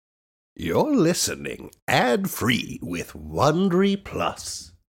You're listening ad-free with Wondery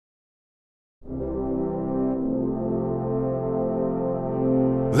Plus.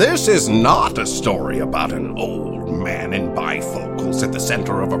 This is not a story about an old man in bifocals at the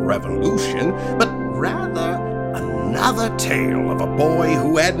center of a revolution, but rather another tale of a boy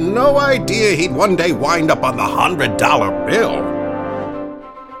who had no idea he'd one day wind up on the $100 bill.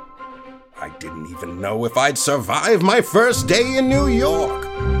 I didn't even know if I'd survive my first day in New York,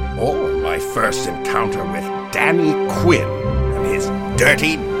 or my first encounter with Danny Quinn and his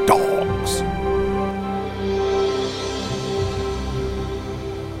dirty dogs.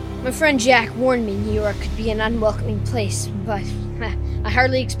 My friend Jack warned me New York could be an unwelcoming place, but I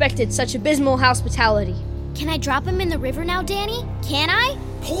hardly expected such abysmal hospitality. Can I drop him in the river now, Danny? Can I?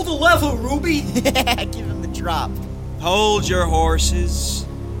 Pull the lever, Ruby! Give him the drop. Hold your horses.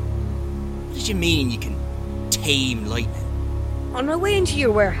 What did you mean you can tame lightning? On my way into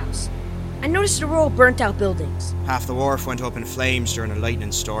your warehouse, I noticed a row of burnt-out buildings. Half the wharf went up in flames during a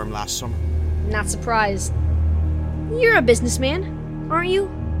lightning storm last summer. Not surprised. You're a businessman, aren't you,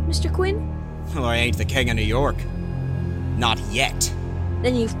 Mr. Quinn? Well, I ain't the king of New York. Not yet.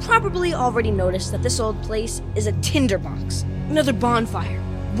 Then you've probably already noticed that this old place is a tinderbox. Another bonfire,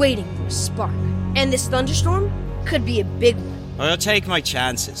 waiting for a spark. And this thunderstorm could be a big one. I'll take my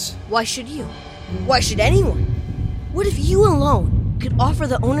chances. Why should you? Why should anyone? What if you alone could offer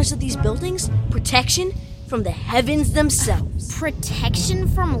the owners of these buildings protection from the heavens themselves? Protection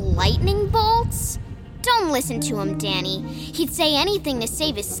from lightning bolts? Don't listen to him, Danny. He'd say anything to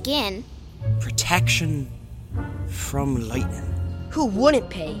save his skin. Protection from lightning. Who wouldn't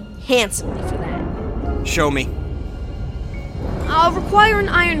pay handsomely for that? Show me. I'll require an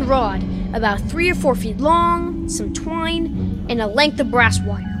iron rod, about 3 or 4 feet long, some twine, and a length of brass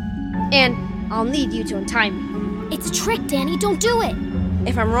wire. And I'll need you to untie me. It's a trick, Danny. Don't do it.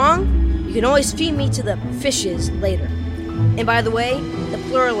 If I'm wrong, you can always feed me to the fishes later. And by the way, the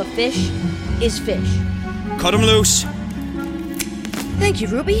plural of fish is fish. Cut him loose. Thank you,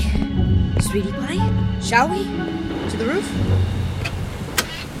 Ruby. Sweetie pie, shall we? To the roof?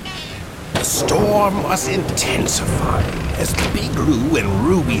 The storm was intensifying as Big Lou and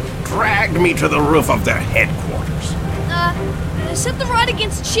Ruby dragged me to the roof of their headquarters. Set the rod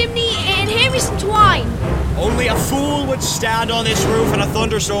against the chimney and hand me some twine. Only a fool would stand on this roof in a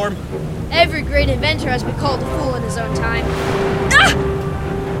thunderstorm. Every great inventor has been called a fool in his own time. Ah!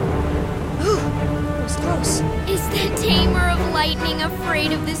 Ooh, that was close. Is the Tamer of Lightning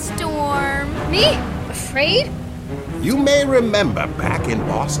afraid of the storm? Me? Afraid? You may remember back in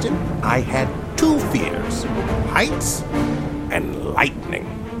Boston, I had 2 fears, heights and lightning.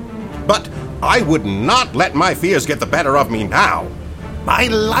 But I would not let my fears get the better of me now. My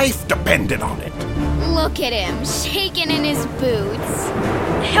life depended on it. Look at him, shaking in his boots.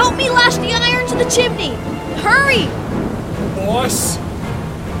 Help me lash the iron to the chimney! Hurry! Boss,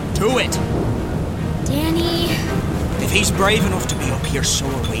 do it. Danny. If he's brave enough to be up here, so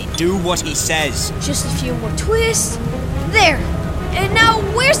are we. Do what he says. Just a few more twists. There. And now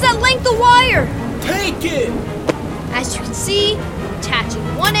where's that length of wire? Take it! As you can see, attaching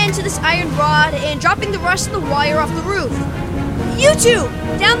one end to this iron rod and dropping the rest of the wire off the roof. You two,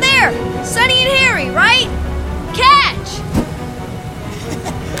 down there, Sonny and Harry, right? Catch!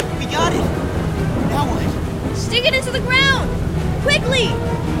 We got it. Now what? Stick it into the ground, quickly.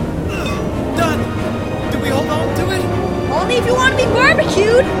 Done. Do we hold on to it? Only if you want to be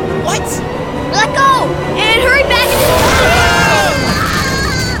barbecued. What? Let go and hurry back into the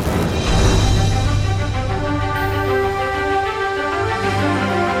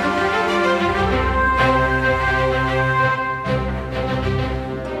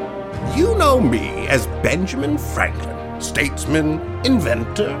You know me as Benjamin Franklin, statesman,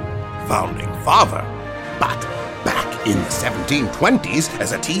 inventor, founding father. But back in the 1720s,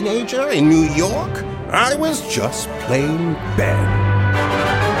 as a teenager in New York, I was just plain Ben.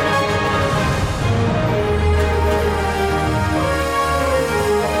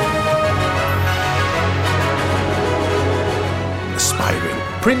 Aspiring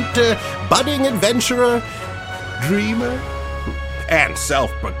printer, budding adventurer, dreamer, and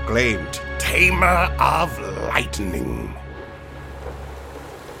self-proclaimed Tamer of Lightning.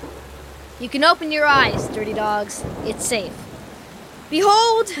 You can open your eyes, dirty dogs. It's safe.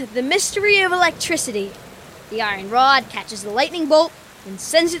 Behold, the mystery of electricity. The iron rod catches the lightning bolt and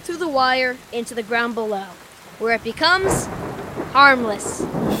sends it through the wire into the ground below, where it becomes harmless.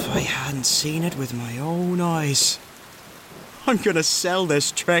 If I hadn't seen it with my own eyes. I'm gonna sell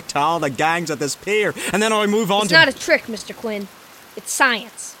this trick to all the gangs at this pier, and then I'll move on It's not a trick, Mr. Quinn. It's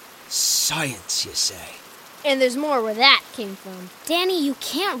science. Science, you say? And there's more where that came from. Danny, you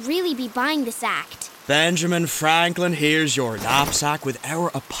can't really be buying this act. Benjamin Franklin, here's your knapsack with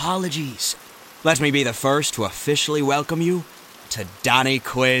our apologies. Let me be the first to officially welcome you to Danny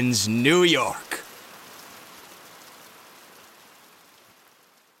Quinn's New York.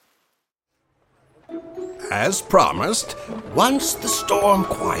 As promised, once the storm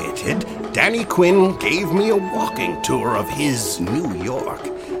quieted, Danny Quinn gave me a walking tour of his New York.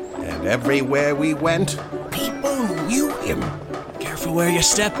 And everywhere we went, people knew him. Careful where you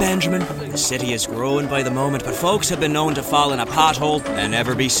step, Benjamin. The city is growing by the moment, but folks have been known to fall in a pothole and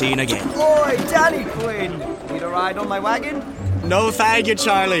never be seen again. Oi, Danny Quinn! Need a ride on my wagon? No thank you,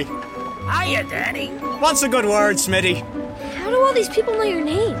 Charlie. Hiya, Danny! What's a good word, Smitty? How do all these people know your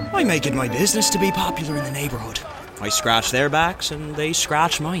name? I make it my business to be popular in the neighborhood. I scratch their backs and they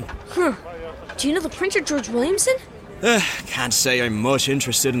scratch mine. Do you know the printer George Williamson? Can't say I'm much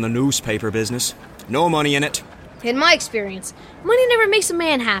interested in the newspaper business. No money in it. In my experience, money never makes a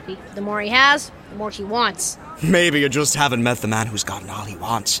man happy. The more he has, the more he wants. Maybe you just haven't met the man who's gotten all he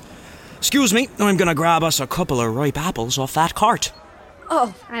wants. Excuse me, I'm gonna grab us a couple of ripe apples off that cart.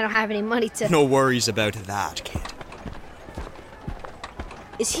 Oh, I don't have any money to... No worries about that, kid.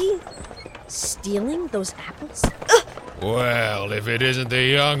 Is he stealing those apples? Well, if it isn't the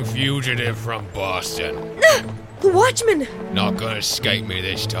young fugitive from Boston. The watchman! Not gonna escape me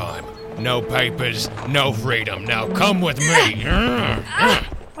this time. No papers, no freedom. Now come with me.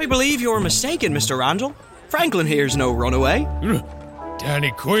 I believe you're mistaken, Mr. Randall. Franklin here's no runaway.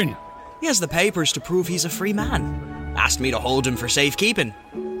 Danny Quinn. He has the papers to prove he's a free man. Asked me to hold him for safekeeping.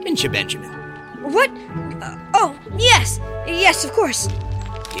 Didn't you, Benjamin? What? Oh, yes. Yes, of course.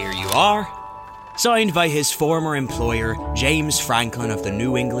 Here you are. Signed by his former employer, James Franklin of the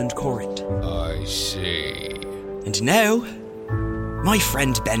New England Courant. I see. And now, my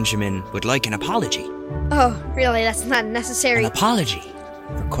friend Benjamin would like an apology. Oh, really? That's not necessary. An apology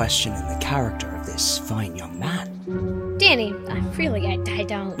for questioning the character of this fine young man. Danny, I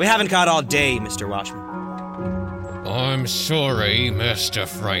don't... We haven't got all day, Mr. Watchman. I'm sorry, Mr.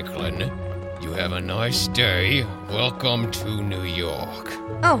 Franklin. You have a nice day. Welcome to New York.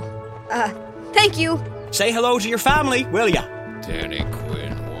 Oh, thank you. Say hello to your family, will ya? Danny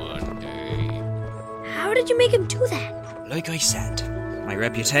Quinn one day. How did you make him do that? Like I said, my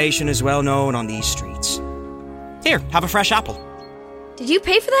reputation is well known on these streets. Here, have a fresh apple. Did you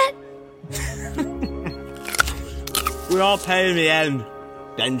pay for that? We all pay in the end,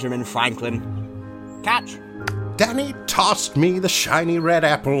 Benjamin Franklin. Catch. Danny tossed me the shiny red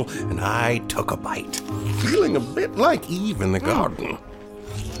apple, and I took a bite, feeling a bit like Eve in the garden.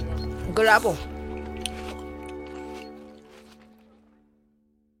 Good apple.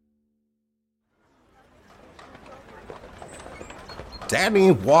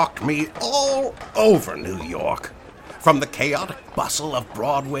 Danny walked me all over New York, from the chaotic bustle of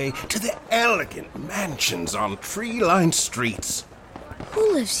Broadway to the elegant mansions on tree-lined streets.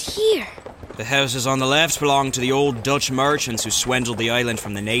 Who lives here? The houses on the left belong to the old Dutch merchants who swindled the island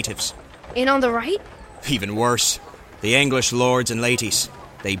from the natives. And on the right? Even worse, the English lords and ladies.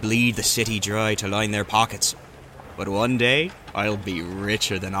 They bleed the city dry to line their pockets. But one day, I'll be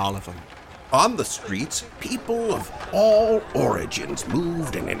richer than all of them. On the streets, people of all origins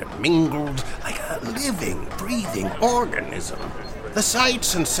moved and intermingled like a living, breathing organism. The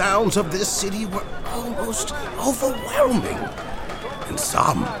sights and sounds of this city were almost overwhelming. And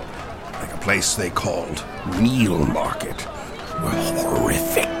some, like a place they called Meal Market, were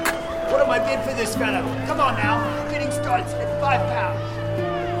horrific. What am I bid for this fellow? Come on now. Bidding starts at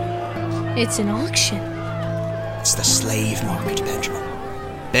 £5. It's an auction. It's the slave market, Benjamin.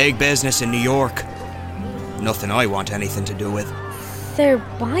 Big business in New York. Nothing I want anything to do with. They're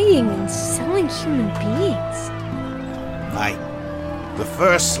buying and selling human beings. Aye. The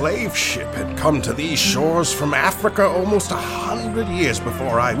first slave ship had come to these shores from Africa almost 100 years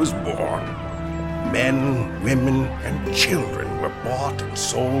before I was born. Men, women, and children were bought and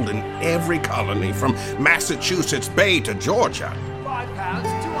sold in every colony from Massachusetts Bay to Georgia. £5.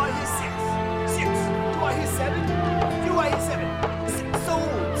 Do I hear 6? 6. Do I hear 7? Do I hear 7? Sold.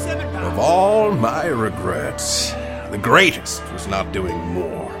 £7. Of all my regrets, the greatest was not doing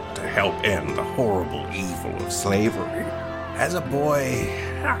more to help end the horrible evil of slavery. As a boy,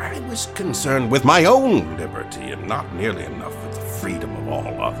 I was concerned with my own liberty and not nearly enough with the freedom of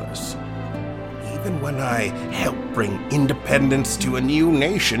all others. Even when I helped bring independence to a new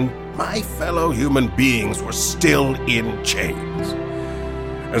nation, my fellow human beings were still in chains.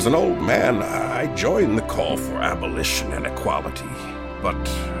 As an old man, I joined the call for abolition and equality, but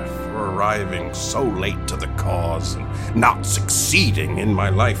for arriving so late to the cause and not succeeding in my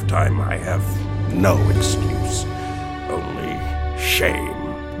lifetime, I have no excuse, only shame.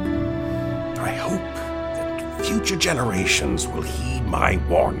 I hope that future generations will heed my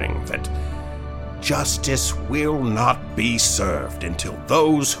warning that justice will not be served until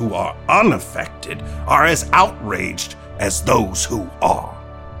those who are unaffected are as outraged as those who are.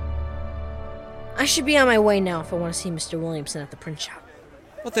 I should be on my way now if I want to see Mr. Williamson at the print shop.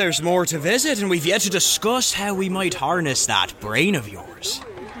 But there's more to visit, and we've yet to discuss how we might harness that brain of yours.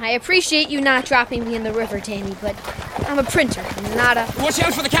 I appreciate you not dropping me in the river, Danny, but I'm a printer, not a... Watch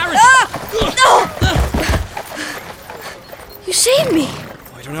out for the carriage! You saved me!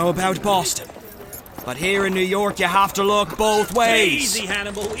 I don't know about Boston, but here in New York you have to look both ways. Easy,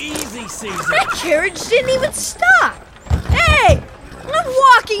 Hannibal. Easy, Caesar. That carriage didn't even stop! Hey! I'm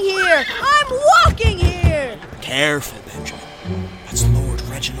walking here! I'm walking here! Careful, Benjamin. That's Lord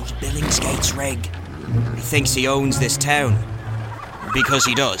Reginald Billingsgate's rig. He thinks he owns this town. Because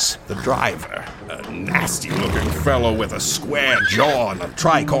he does. The driver, a nasty-looking fellow with a square jaw and a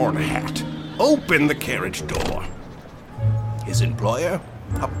tricorn hat, opened the carriage door. His employer,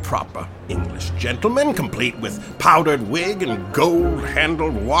 a proper English gentleman, complete with powdered wig and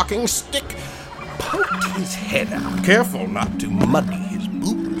gold-handled walking stick, poked his head out, careful not to muddy his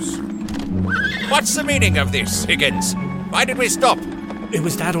boots. What's the meaning of this, Higgins? Why did we stop? It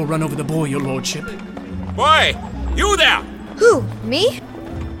was that'll run over the boy, your lordship. Boy, you there! Who? Me?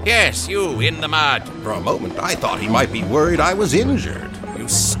 Yes, you, in the mud. For a moment, I thought he might be worried I was injured. You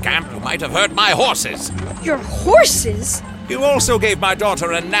scamp, you might have hurt my horses. Your horses? You also gave my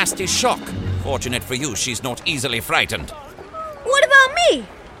daughter a nasty shock. Fortunate for you, she's not easily frightened. What about me?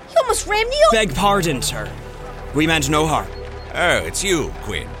 You almost rammed me over. Beg pardon, sir. We meant no harm. Oh, it's you,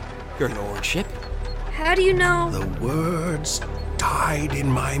 Quinn. Your lordship. How do you know? The words died in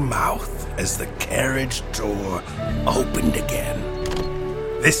my mouth as the carriage door opened again.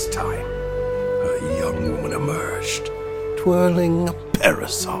 This time, a young woman emerged, twirling a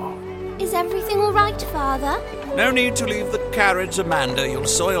parasol. Is everything all right, Father? No need to leave the carriage, Amanda. You'll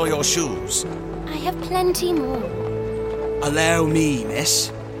soil your shoes. I have plenty more. Allow me,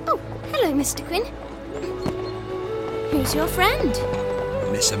 miss. Oh, hello, Mr. Quinn. Who's your friend?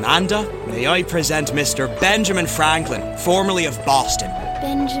 Miss Amanda, may I present Mr. Benjamin Franklin, formerly of Boston.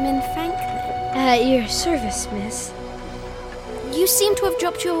 Benjamin Franklin. At your service, miss. You seem to have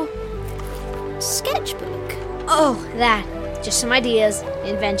dropped your sketchbook. Oh, that. Just some ideas,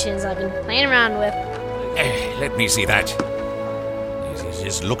 inventions I've been playing around with. Let me see that. It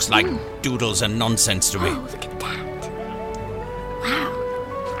just looks like doodles and nonsense to me. Oh, look at that. Wow.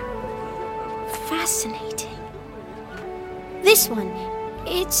 Fascinating. This one,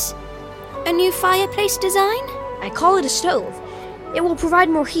 it's a new fireplace design? I call it a stove. It will provide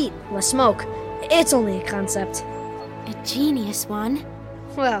more heat, less smoke. It's only a concept. A genius one.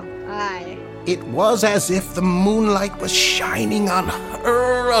 Well, It was as if the moonlight was shining on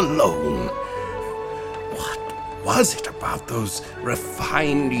her alone. What was it about those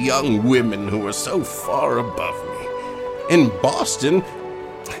refined young women who were so far above me? In Boston,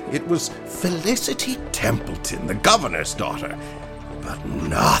 it was Felicity Templeton, the governor's daughter. But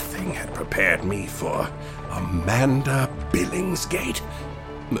nothing had prepared me for Amanda Billingsgate.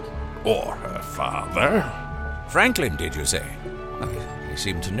 Or her father. Franklin, did you say? I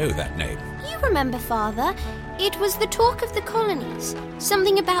seem to know that name. You remember, Father? It was the talk of the colonies.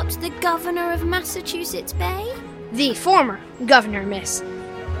 Something about the governor of Massachusetts Bay? the former governor, miss.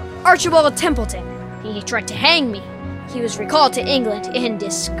 Archibald Templeton. He tried to hang me. He was recalled to England in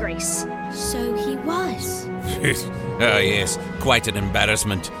disgrace. So he was. Ah, yes, quite an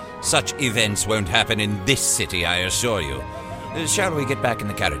embarrassment. Such events won't happen in this city, I assure you. Shall we get back in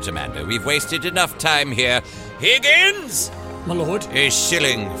the carriage, Amanda? We've wasted enough time here. Higgins! My lord? A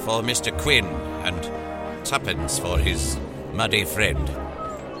shilling for Mr. Quinn, and tuppence for his muddy friend.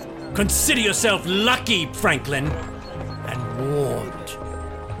 Consider yourself lucky, Franklin, and warned.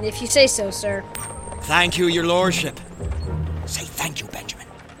 If you say so, sir. Thank you, your lordship. Say thank you, Benjamin.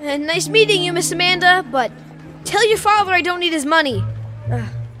 Nice meeting you, Miss Amanda, but tell your father I don't need his money.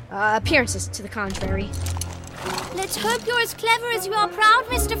 Appearances to the contrary. Let's hope you're as clever as you are proud,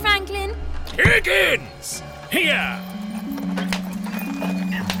 Mr. Franklin. Higgins! Here!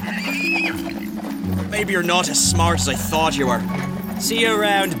 Maybe you're not as smart as I thought you were. See you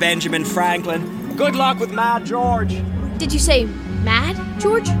around, Benjamin Franklin. Good luck with Mad George. Did you say mad,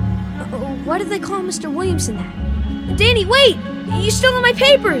 George? Why did they call Mr. Williamson that? Danny, wait! You stole my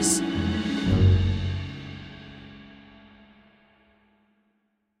papers!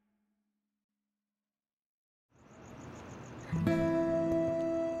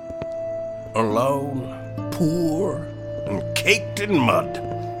 Alone, poor, and caked in mud,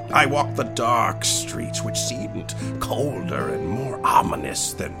 I walked the dark streets, which seemed colder and more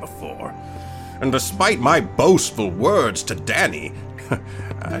ominous than before. And despite my boastful words to Danny,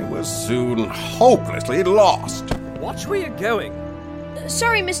 I was soon hopelessly lost. Watch where you're going.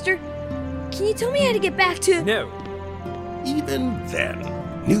 Sorry, mister. Can you tell me how to get back to... No. Even then,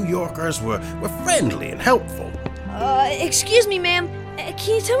 New Yorkers were friendly and helpful. Excuse me, ma'am.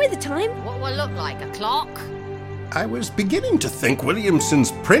 Can you tell me the time? What will look like a clock? I was beginning to think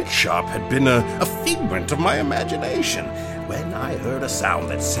Williamson's print shop had been a figment of my imagination when I heard a sound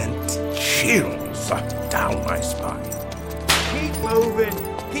that sent chills down my spine. Keep moving.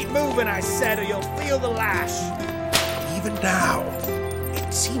 Keep moving, I said, or you'll feel the lash. Even now,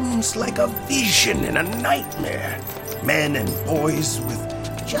 it seems like a vision in a nightmare. Men and boys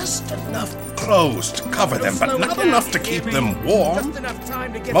with just enough clothes to cover them, but not enough to keep them warm.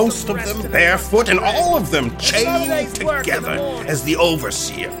 Most of them barefoot, and all of them chained together as the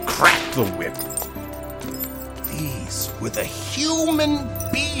overseer cracked the whip. These were the human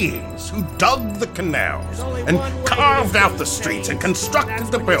beings who dug the canals and carved out the streets and constructed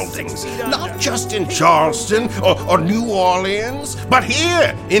the buildings, not just in Charleston or New Orleans, but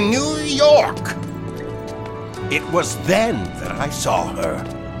here in New York. It was then that I saw her,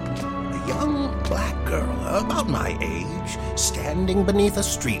 a young black girl about my age, standing beneath a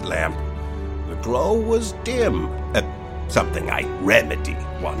street lamp. The glow was dim, something I remedied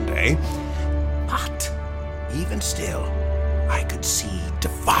one day, but even still, I could see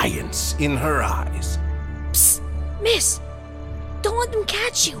defiance in her eyes. Psst, miss. Don't let them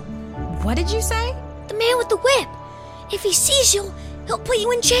catch you. What did you say? The man with the whip. If he sees you, he'll put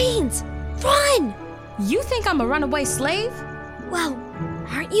you in chains. Run! You think I'm a runaway slave? Well,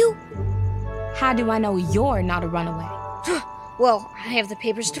 aren't you? How do I know you're not a runaway? Well, I have the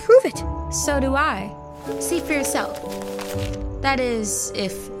papers to prove it. So do I. See for yourself. That is,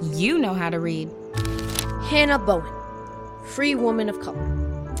 if you know how to read. Hannah Bowen, free woman of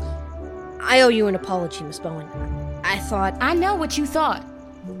color. I owe you an apology, Miss Bowen. I thought... I know what you thought.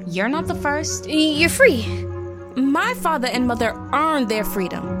 You're not the first. You're free. My father and mother earned their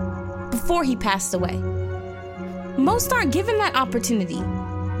freedom before he passed away. Most aren't given that opportunity.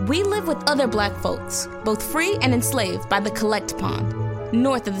 We live with other black folks, both free and enslaved by the Collect Pond,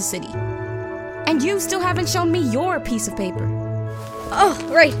 north of the city. And you still haven't shown me your piece of paper. Oh,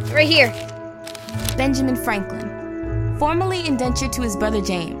 right here. Benjamin Franklin, formerly indentured to his brother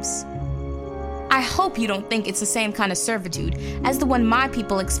James. I hope you don't think it's the same kind of servitude as the one my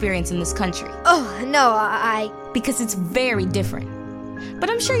people experience in this country. Oh, no, Because it's very different. But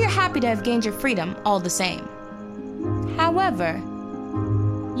I'm sure you're happy to have gained your freedom all the same. However,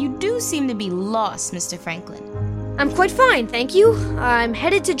 you do seem to be lost, Mr. Franklin. I'm quite fine, thank you. I'm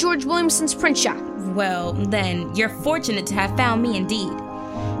headed to George Williamson's print shop. Well, then, you're fortunate to have found me indeed,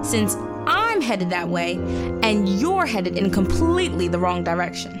 since I'm headed that way, and you're headed in completely the wrong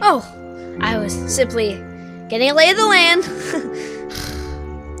direction. Oh, I was simply getting a lay of the land.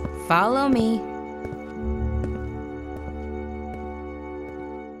 Follow me.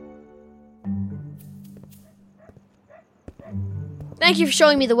 Thank you for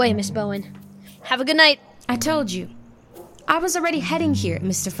showing me the way, Miss Bowen. Have a good night. I told you. I was already heading here,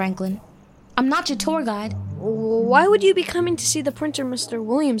 Mr. Franklin. I'm not your tour guide. Why would you be coming to see the printer, Mr.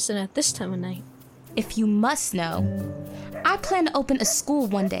 Williamson, at this time of night? If you must know, I plan to open a school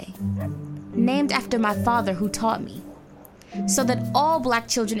one day, named after my father who taught me, so that all black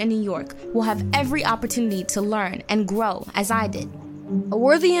children in New York will have every opportunity to learn and grow as I did. A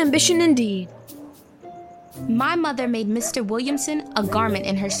worthy ambition indeed. My mother made Mr. Williamson a garment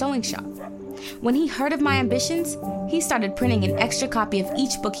in her sewing shop. When he heard of my ambitions, he started printing an extra copy of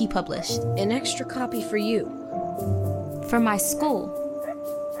each book he published. An extra copy for you? For my school.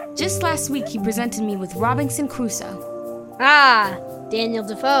 Just last week, he presented me with Robinson Crusoe. Ah, Daniel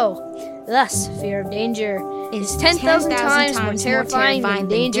Defoe. Thus, fear of danger is 10,000 times more terrifying than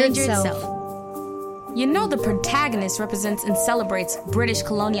danger itself. You know the protagonist represents and celebrates British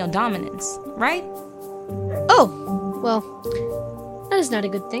colonial dominance, right? Oh, well, that is not a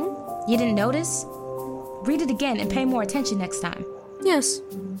good thing. You didn't notice? Read it again and pay more attention next time. Yes.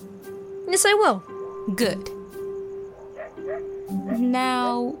 Yes, I will. Good.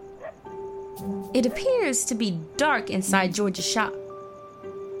 Now, it appears to be dark inside George's shop.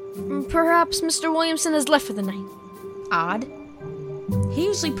 Perhaps Mr. Williamson has left for the night. Odd. He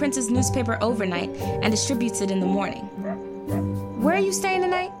usually prints his newspaper overnight and distributes it in the morning. Where are you staying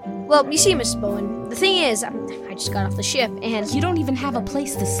tonight? Well, you see, Miss Bowen, the thing is, I just got off the ship and... You don't even have a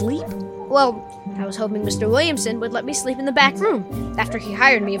place to sleep? Well, I was hoping Mr. Williamson would let me sleep in the back room. After he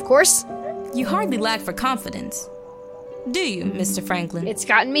hired me, of course. You hardly lack for confidence. Do you, Mr. Franklin? It's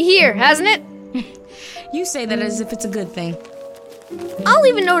gotten me here, hasn't it? You say that as if it's a good thing. I'll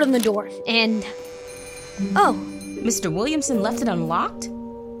leave a note on the door, and... Oh, Mr. Williamson left it unlocked?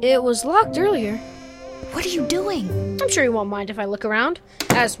 it was locked earlier. What are you doing? I'm sure you won't mind if I look around,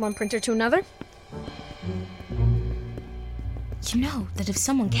 as one printer to another. You know that if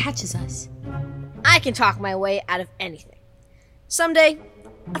someone catches us... I can talk my way out of anything. Someday,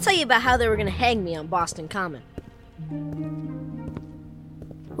 I'll tell you about how they were going to hang me on Boston Common.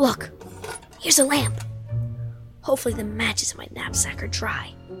 Look, here's a lamp. Hopefully the matches in my knapsack are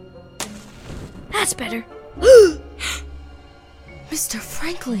dry. That's better. Mr.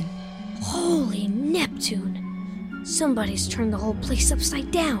 Franklin! Holy Neptune. Somebody's turned the whole place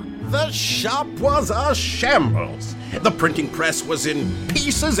upside down. The shop was a shambles. The printing press was in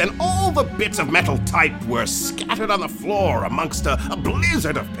pieces, and all the bits of metal type were scattered on the floor amongst a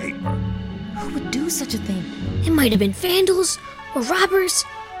blizzard of paper. Who would do such a thing? It might have been vandals, or robbers,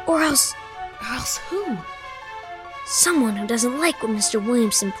 or else Or else who? someone who doesn't like what Mr.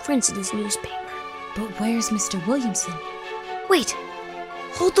 Williamson prints in his newspaper. But where's Mr. Williamson? Wait,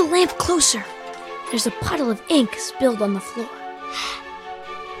 hold the lamp closer. There's a puddle of ink spilled on the floor.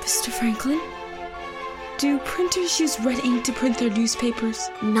 Mr. Franklin? Do printers use red ink to print their newspapers?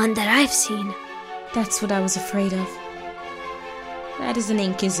 None that I've seen. That's what I was afraid of. That isn't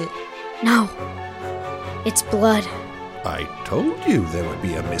ink, is it? No, it's blood. I told you there would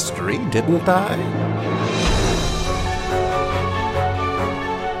be a mystery, didn't I?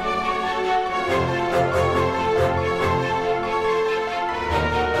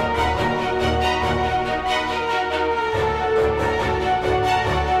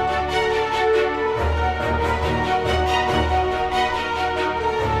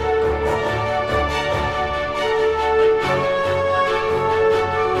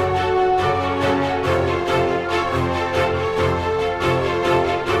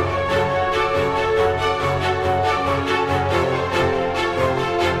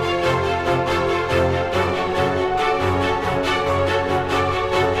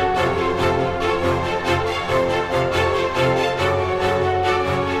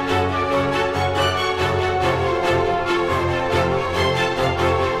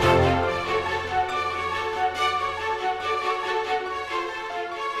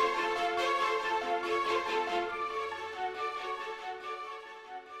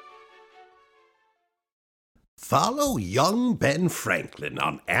 Follow Young Ben Franklin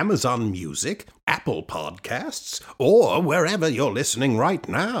on Amazon Music, Apple Podcasts, or wherever you're listening right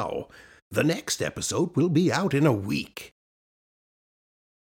now. The next episode will be out in a week.